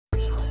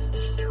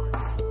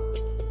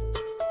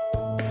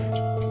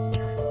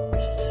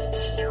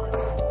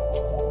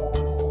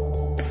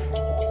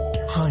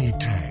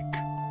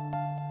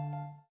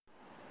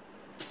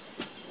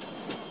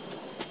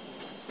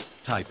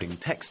Typing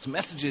text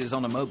messages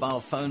on a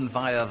mobile phone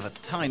via the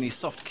tiny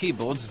soft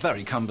keyboard's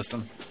very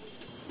cumbersome.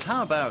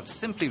 How about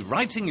simply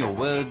writing your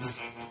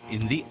words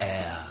in the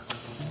air?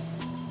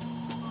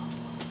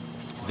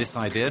 This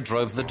idea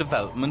drove the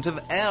development of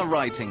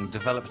Airwriting,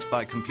 developed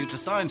by computer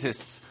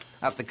scientists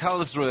at the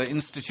Karlsruhe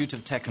Institute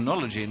of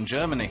Technology in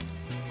Germany.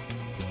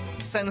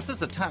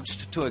 Sensors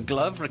attached to a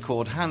glove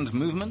record hand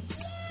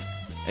movements.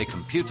 A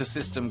computer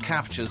system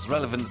captures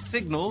relevant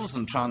signals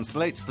and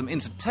translates them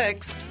into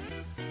text,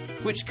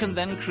 which can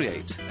then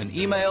create an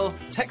email,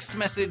 text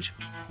message,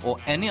 or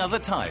any other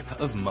type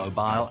of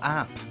mobile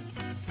app.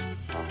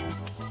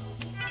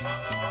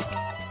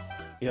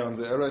 Our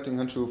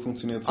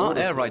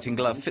Airwriting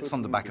glove fits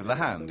on the back of the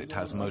hand. It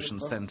has motion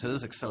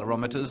sensors,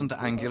 accelerometers, and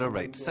angular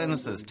rate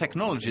sensors,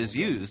 technologies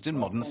used in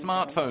modern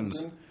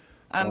smartphones.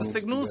 And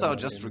signals are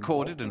just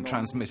recorded and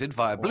transmitted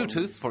via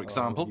Bluetooth, for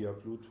example,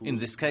 in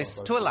this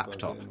case to a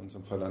laptop.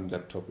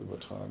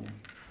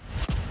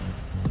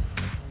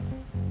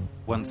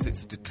 Once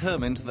it's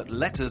determined that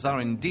letters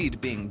are indeed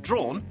being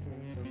drawn,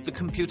 the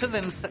computer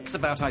then sets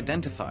about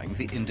identifying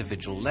the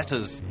individual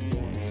letters.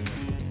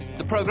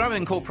 The program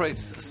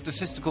incorporates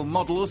statistical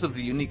models of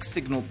the unique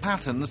signal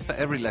patterns for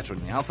every letter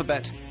in the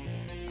alphabet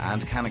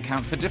and can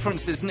account for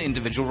differences in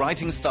individual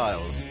writing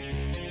styles.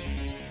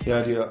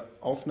 The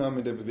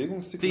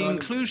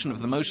inclusion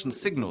of the motion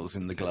signals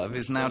in the glove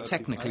is now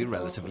technically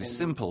relatively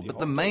simple, but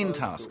the main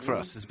task for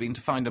us has been to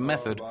find a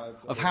method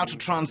of how to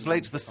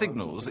translate the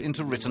signals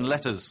into written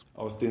letters.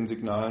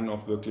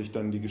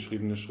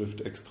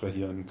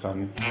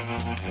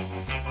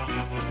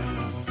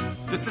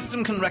 The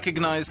system can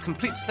recognize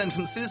complete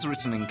sentences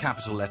written in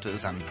capital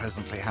letters and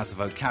presently has a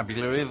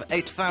vocabulary of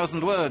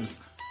 8,000 words.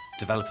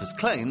 Developers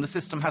claim the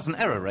system has an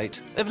error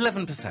rate of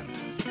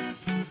 11%.